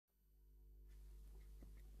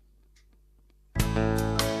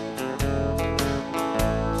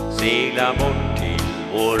segla bort till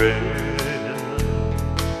vår ö,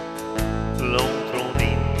 långt från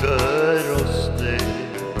vinter och snö,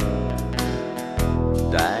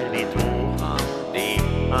 där vi två hand i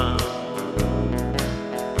hand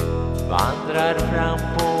vandrar fram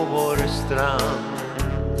på vår strand.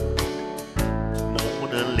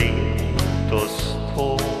 Månen ler mot oss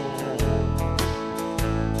två,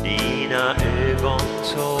 dina ögon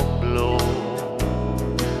så blå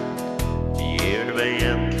ger mig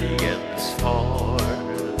äntligen svar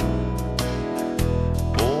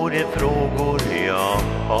på de frågor jag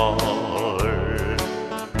har.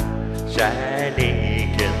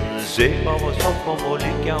 Kärleken söp av oss hopp om vår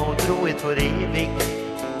lycka och trohet för evigt.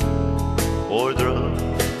 Vår dröm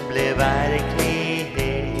blev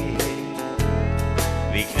verklighet.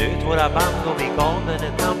 Vi knöt våra band och vi gav den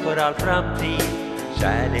ett namn för all framtid.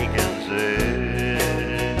 Kärlekens ö.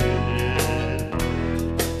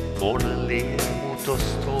 Månen ler mot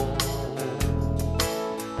oss två,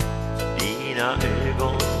 dina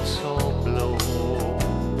ögon så blå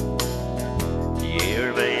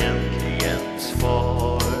ger mig äntligen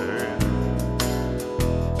svar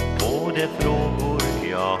på de frågor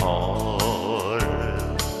jag har.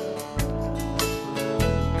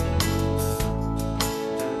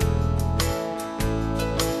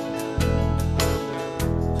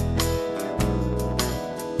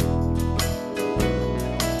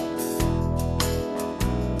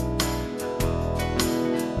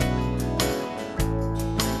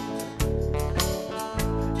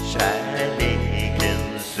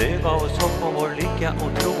 Gav oss hopp om vår lycka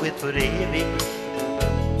och trohet för evigt.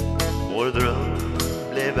 Vår dröm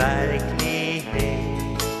blev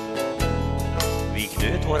verklighet. Vi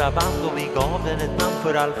knöt våra band och vi gav den ett namn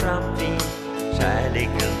för all framtid.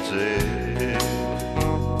 Kärlekens ö.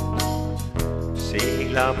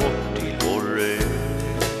 Segla bort till vår ö,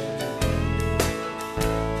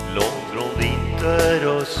 långt från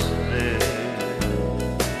vinter och snö,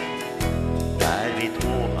 där vi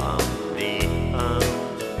två hand i hand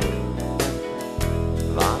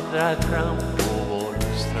vandrar fram på vår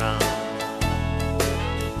strand.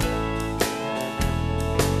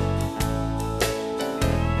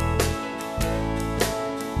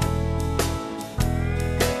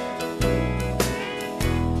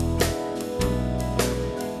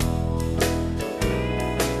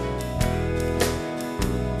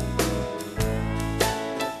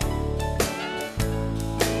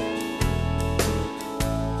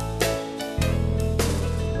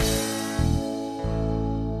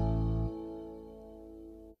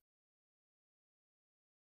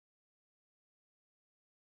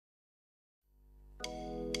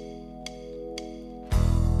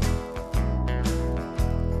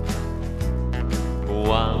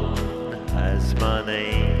 One has my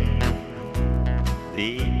name,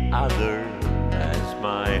 the other has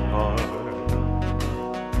my heart.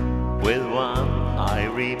 With one I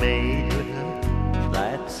remain,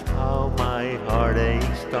 that's how my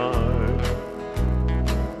heartache starts.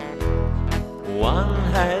 One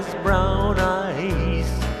has brown eyes,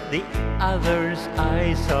 the other's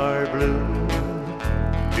eyes are blue.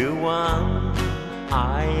 To one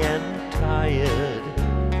I am tired,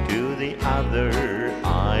 to the other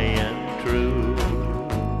I am true.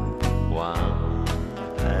 One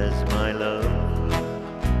has my love,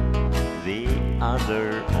 the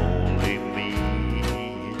other only me.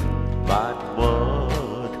 But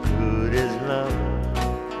what good is love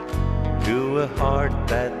to a heart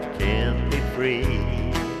that can't be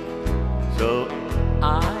free? So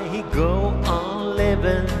I go on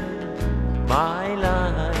living my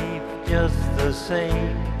life just the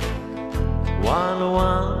same, while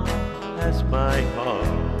one has my heart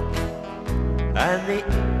and the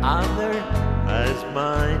other has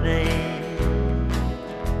my name.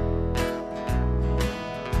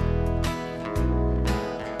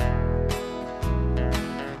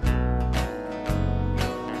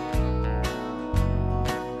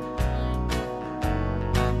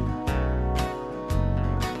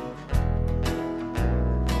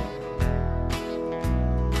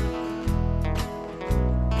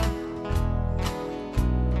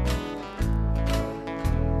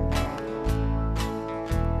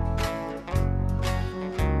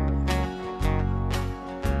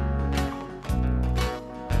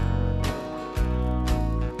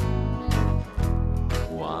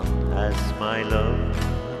 My love,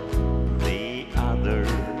 the other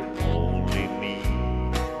only me.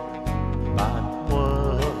 But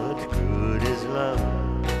what good is love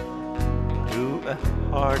to a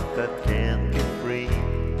heart that can't be free?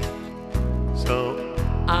 So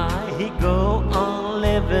I go on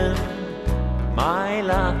living my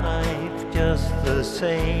life just the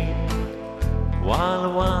same,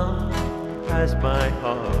 while one has my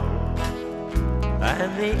heart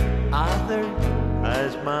and the other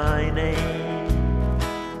has my name.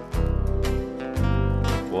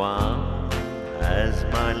 One has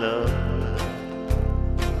my love,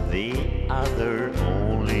 the other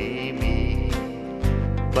only me.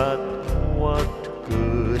 But what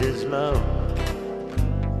good is love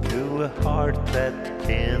to a heart that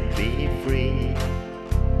can't be free?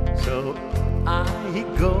 So I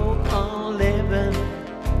go on living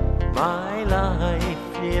my life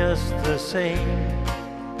just the same,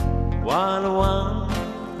 while one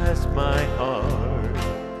has my heart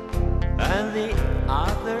and the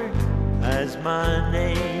other has my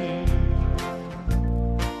name.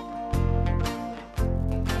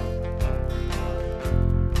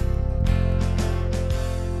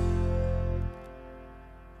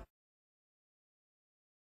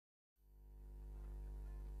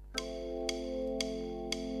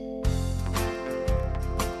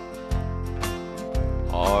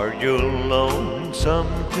 Are you lonesome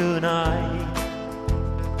tonight?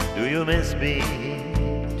 Do you miss me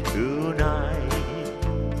tonight?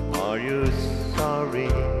 Are you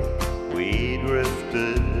sorry we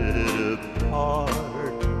drifted apart?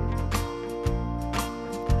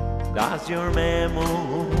 Does your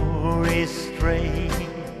memory stray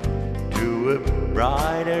to a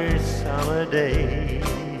brighter summer day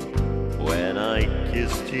when I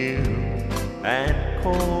kissed you and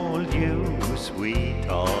called you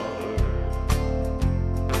sweetheart?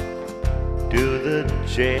 Do the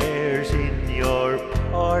chairs in your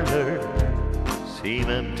parlor seem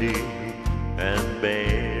empty and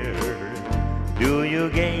bare? Do you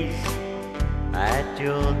gaze at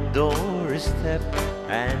your doorstep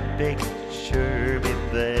and picture me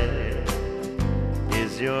there?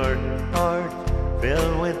 Is your heart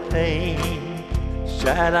filled with pain?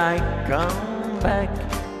 Shall I come back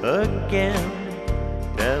again?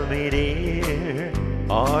 Tell me dear,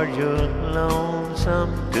 are you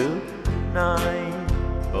lonesome tonight?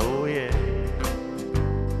 Oh yeah.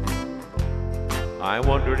 I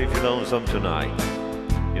wondered if you're lonesome tonight.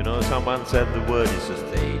 You know, someone said the world is a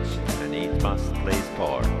stage and it must play its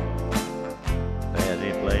part. Let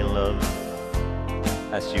it play love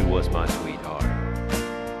as you was my sweetheart.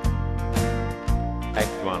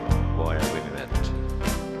 Act 1, boy I really met.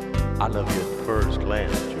 I love you at first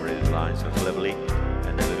glance. You read the lines so cleverly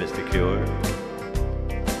and never missed a cure.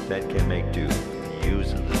 That can make do.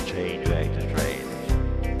 Using the change you act strange.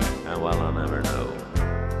 And well, I'll never know.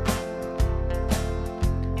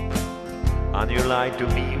 And you lied to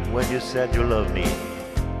me when you said you loved me,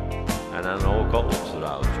 and I know calls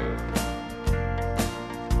without you.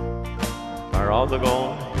 I'd rather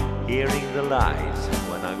gone hearing the lies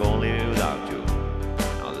when I go live without you.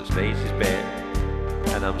 Now the space is bare,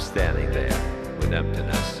 and I'm standing there with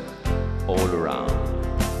emptiness all around.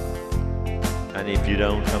 And if you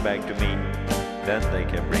don't come back to me, then they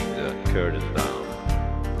can bring the curtains down.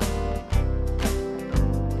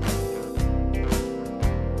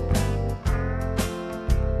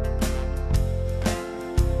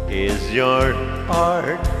 Is your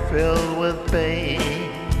heart filled with pain?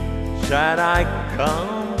 Shall I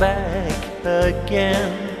come back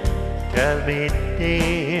again? Tell me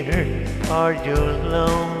dear, are you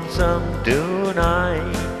lonesome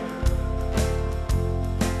tonight?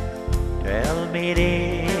 Tell me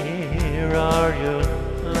dear, are you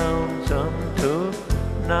lonesome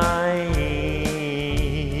tonight?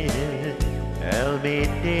 Tell me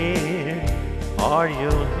dear, are you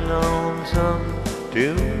lonesome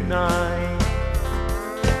tonight?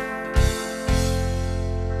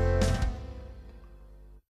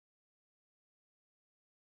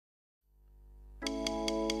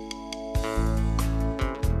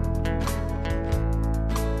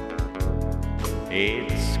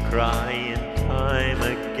 It's crying time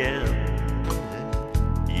again.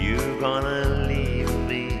 You gonna leave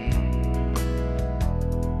me.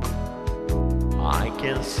 I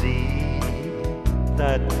can see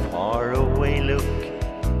that far away look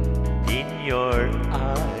in your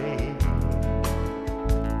eye.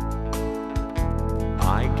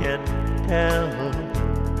 I can tell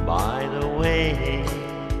by the way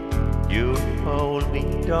you hold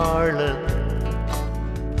me, darling,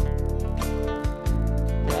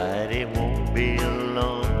 that it won't be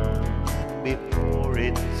long before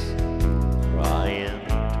it's crying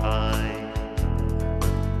time.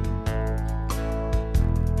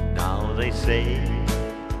 Now they say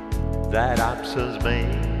that absence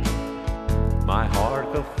made my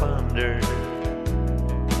heart go thunder,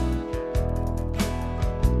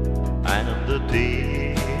 and the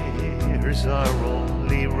tears are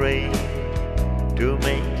only rain to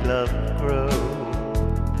make love grow.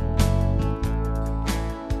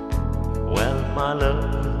 my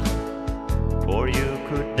love for you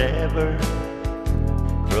could never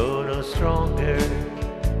grow no stronger.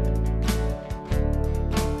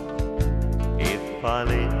 If I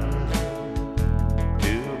live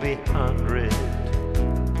to be 100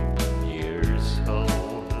 years old.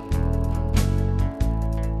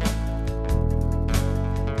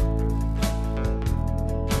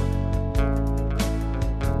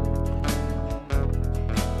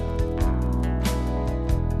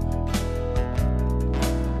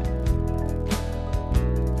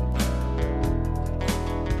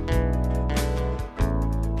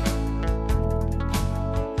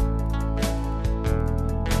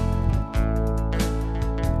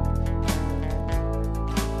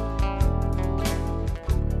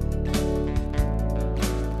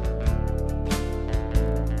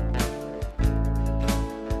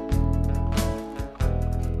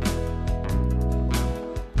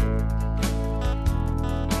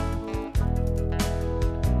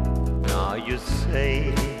 You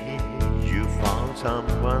say you found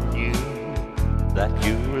someone new that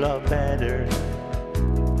you love better.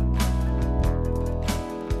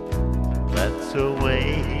 That's the way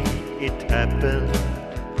it happened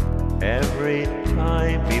every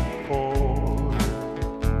time before.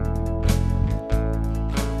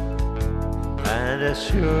 And as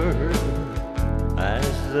sure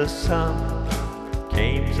as the sun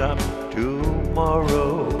comes up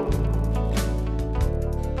tomorrow,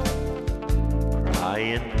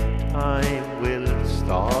 crying time will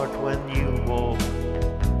start when you walk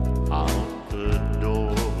out the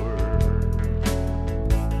door.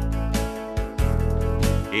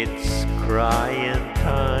 It's crying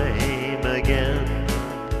time again,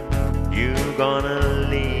 you gonna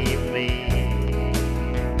leave me.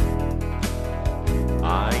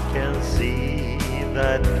 I can see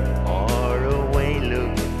that far away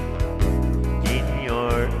look in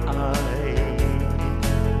your eyes.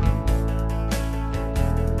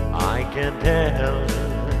 I can tell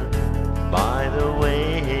by the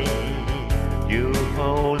way you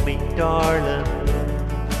hold me, darling,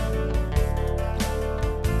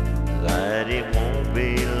 that it won't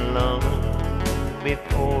be long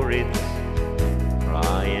before it's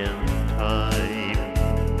crying time.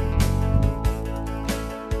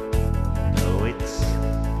 No, it's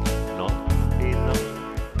not be long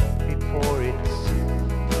before it's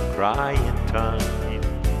crying time.